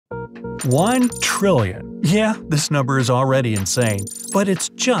1 trillion. Yeah, this number is already insane, but it's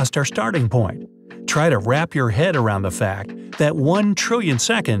just our starting point. Try to wrap your head around the fact that 1 trillion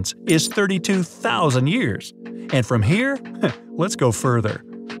seconds is 32,000 years. And from here, let's go further.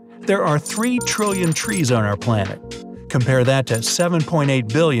 There are 3 trillion trees on our planet. Compare that to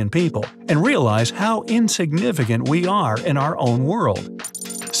 7.8 billion people and realize how insignificant we are in our own world.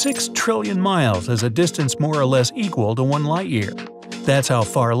 6 trillion miles is a distance more or less equal to 1 light year. That's how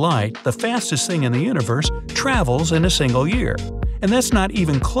far light, the fastest thing in the universe, travels in a single year. And that's not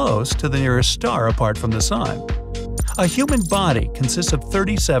even close to the nearest star apart from the Sun. A human body consists of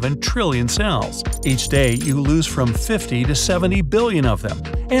 37 trillion cells. Each day you lose from 50 to 70 billion of them,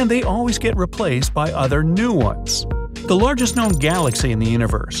 and they always get replaced by other new ones. The largest known galaxy in the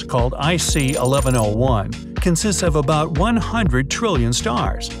universe, called IC 1101, consists of about 100 trillion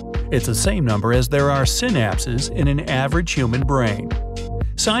stars. It's the same number as there are synapses in an average human brain.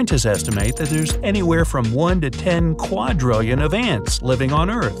 Scientists estimate that there's anywhere from 1 to 10 quadrillion of ants living on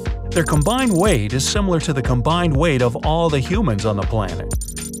Earth. Their combined weight is similar to the combined weight of all the humans on the planet.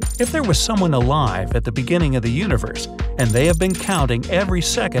 If there was someone alive at the beginning of the universe, and they have been counting every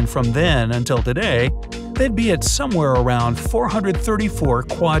second from then until today, they'd be at somewhere around 434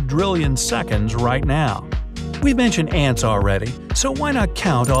 quadrillion seconds right now. We've mentioned ants already, so why not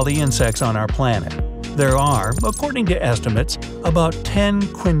count all the insects on our planet? There are, according to estimates, about 10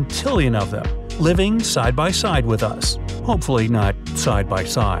 quintillion of them, living side by side with us. Hopefully not side by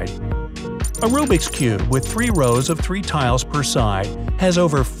side. A Rubik's Cube with 3 rows of 3 tiles per side has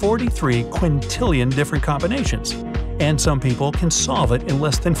over 43 quintillion different combinations, and some people can solve it in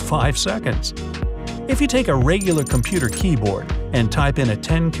less than 5 seconds. If you take a regular computer keyboard and type in a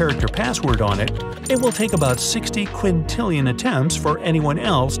 10-character password on it, it will take about 60 quintillion attempts for anyone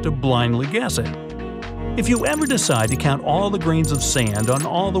else to blindly guess it. If you ever decide to count all the grains of sand on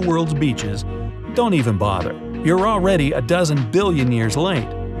all the world's beaches, don't even bother. You're already a dozen billion years late.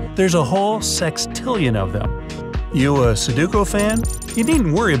 There's a whole sextillion of them. You a Sudoku fan? You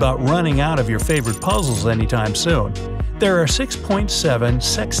needn't worry about running out of your favorite puzzles anytime soon. There are 6.7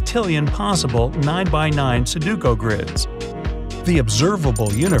 sextillion possible 9x9 Sudoku grids. The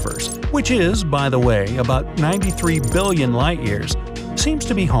observable universe, which is, by the way, about 93 billion light-years, seems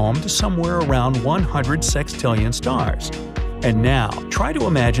to be home to somewhere around 100 sextillion stars. And now, try to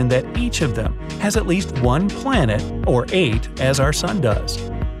imagine that each of them has at least 1 planet, or 8 as our Sun does.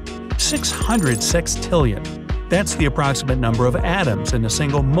 600 sextillion. That's the approximate number of atoms in a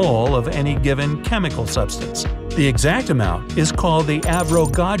single mole of any given chemical substance. The exact amount is called the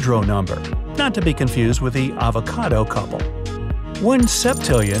Avogadro number, not to be confused with the avocado couple. 1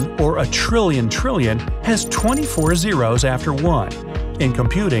 septillion, or a trillion, has 24 zeros after 1. In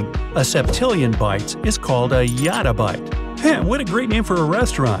computing, a septillion bytes is called a yottabyte. What a great name for a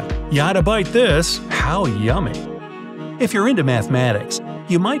restaurant! Yottabyte this, how yummy! If you're into mathematics,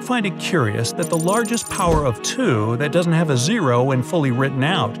 you might find it curious that the largest power of 2 that doesn't have a 0 when fully written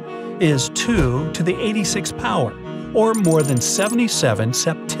out is 2 to the 86th power, or more than 77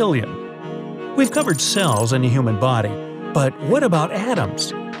 septillion. We've covered cells in the human body, but what about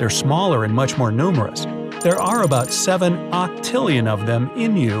atoms? They're smaller and much more numerous. There are about 7 octillion of them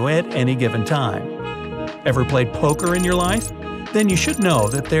in you at any given time. Ever played poker in your life? Then you should know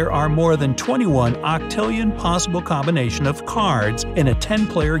that there are more than 21 octillion possible combination of cards in a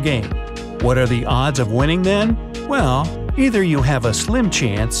 10-player game. What are the odds of winning then? Well, either you have a slim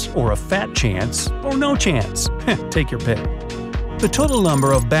chance, or a fat chance, or no chance. Take your pick. The total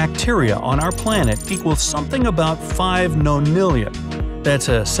number of bacteria on our planet equals something about 5 nonillion. That's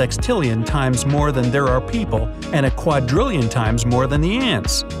a sextillion times more than there are people, and a quadrillion times more than the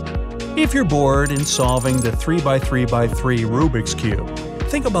ants. If you're bored in solving the 3x3x3 Rubik's Cube,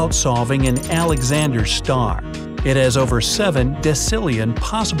 think about solving an Alexander star. It has over 7 decillion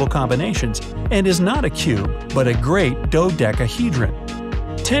possible combinations and is not a cube, but a great dodecahedron.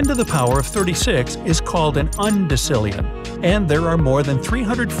 10 to the power of 36 is called an undecillion, and there are more than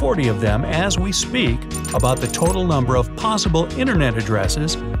 340 of them as we speak about the total number of possible internet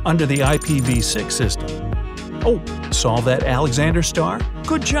addresses under the IPv6 system. Oh, solve that Alexander star?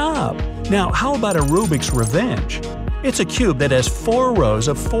 Good job! Now how about a Rubik's Revenge? It's a cube that has 4 rows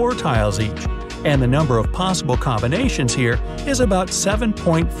of 4 tiles each, and the number of possible combinations here is about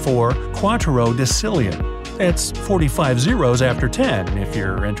 7.4 Quattuordecillion. That's 45 zeros after 10, if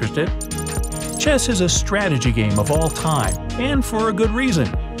you're interested. Chess is a strategy game of all time, and for a good reason.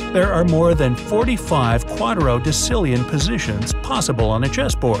 There are more than 45 Quattuordecillion positions possible on a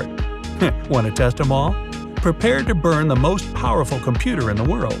chessboard. Want to test them all? Prepare to burn the most powerful computer in the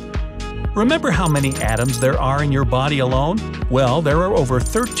world. Remember how many atoms there are in your body alone? Well, there are over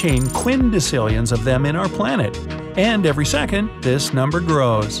 13 quindecillions of them in our planet, and every second, this number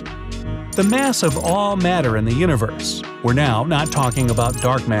grows. The mass of all matter in the universe, we're now not talking about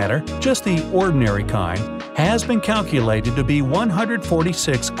dark matter, just the ordinary kind, has been calculated to be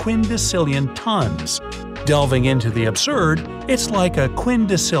 146 quindecillion tons. Delving into the absurd, it's like a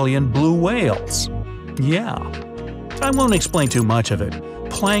quindecillion blue whales. Yeah. I won't explain too much of it.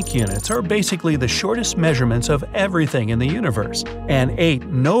 Planck units are basically the shortest measurements of everything in the universe, and 8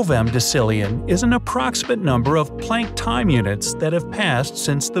 Novemdecillion is an approximate number of Planck time units that have passed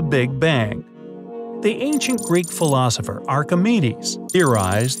since the Big Bang. The ancient Greek philosopher Archimedes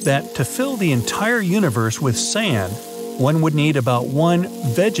theorized that to fill the entire universe with sand, one would need about 1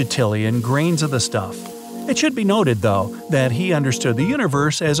 Vigintillion grains of the stuff. It should be noted, though, that he understood the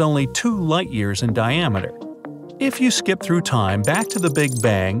universe as only 2 light-years in diameter. If you skip through time back to the Big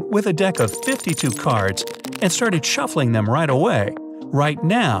Bang with a deck of 52 cards and started shuffling them right away, right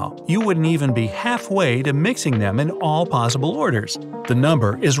now you wouldn't even be halfway to mixing them in all possible orders. The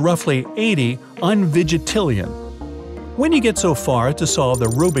number is roughly 80 Unvigintillion. When you get so far to solve the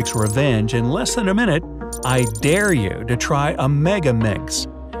Rubik's Revenge in less than a minute, I dare you to try a mega mix.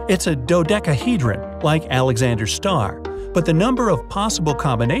 It's a dodecahedron, like Alexander's star, but the number of possible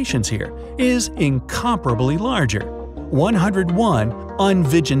combinations here is incomparably larger. 101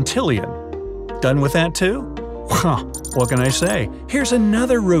 Unvigintillion. Done with that too? What can I say? Here's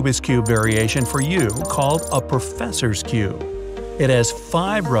another Rubik's Cube variation for you called a Professor's Cube. It has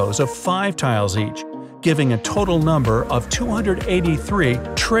 5 rows of 5 tiles each, giving a total number of 283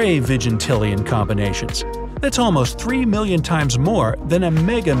 Trevigintillion combinations. That's almost 3 million times more than a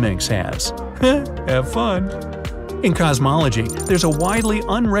Megamix has. Have fun! In cosmology, there's a widely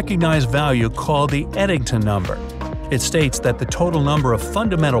unrecognized value called the Eddington number. It states that the total number of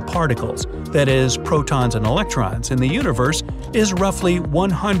fundamental particles, that is, protons and electrons, in the universe is roughly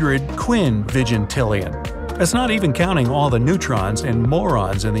 100 Quinvigintillion. That's not even counting all the neutrons and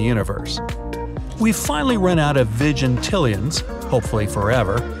morons in the universe. We've finally run out of Vigintillions, hopefully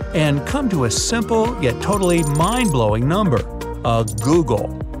forever, and come to a simple yet totally mind-blowing number – a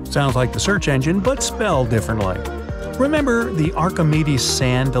googol. Sounds like the search engine, but spelled differently. Remember the Archimedes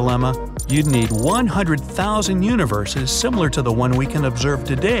sand dilemma? You'd need 100,000 universes similar to the one we can observe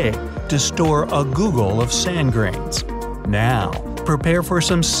today to store a googol of sand grains. Now, prepare for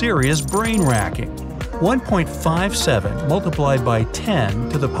some serious brain racking. 1.57 multiplied by 10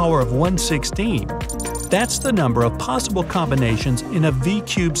 to the power of 116. That's the number of possible combinations in a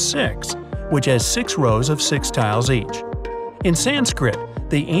V-cube 6, which has 6 rows of 6 tiles each. In Sanskrit,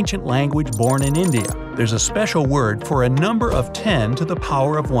 the ancient language born in India, there's a special word for a number of 10 to the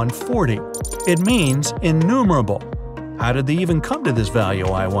power of 140. It means innumerable. How did they even come to this value,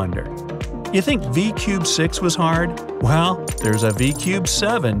 I wonder? You think V-cube 6 was hard? Well, there's a V-cube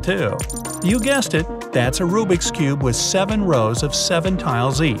 7 too. You guessed it, that's a Rubik's Cube with 7 rows of 7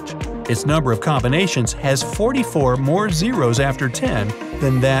 tiles each. Its number of combinations has 44 more zeros after 10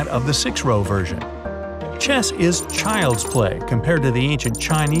 than that of the 6-row version. Chess is child's play compared to the ancient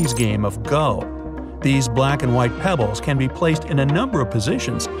Chinese game of Go. These black and white pebbles can be placed in a number of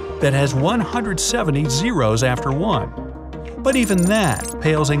positions that has 170 zeros after 1. But even that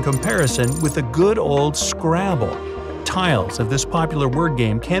pales in comparison with the good old Scrabble. Tiles of this popular word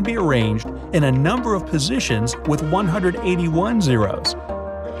game can be arranged in a number of positions with 181 zeros.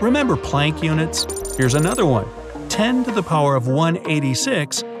 Remember Planck units? Here's another one. 10 to the power of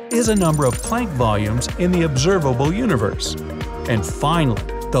 186 is a number of Planck volumes in the observable universe. And finally,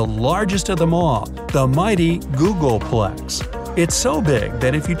 the largest of them all, the mighty Googolplex. It's so big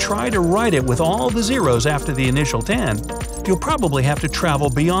that if you try to write it with all the zeros after the initial 10, you'll probably have to travel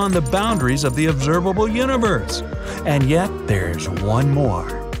beyond the boundaries of the observable universe. And yet, there's one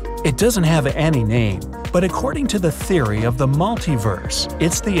more. It doesn't have any name, but according to the theory of the multiverse,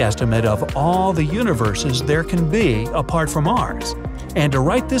 it's the estimate of all the universes there can be apart from ours. And to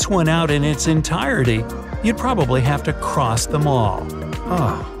write this one out in its entirety, you'd probably have to cross them all.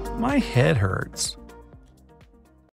 Oh, my head hurts.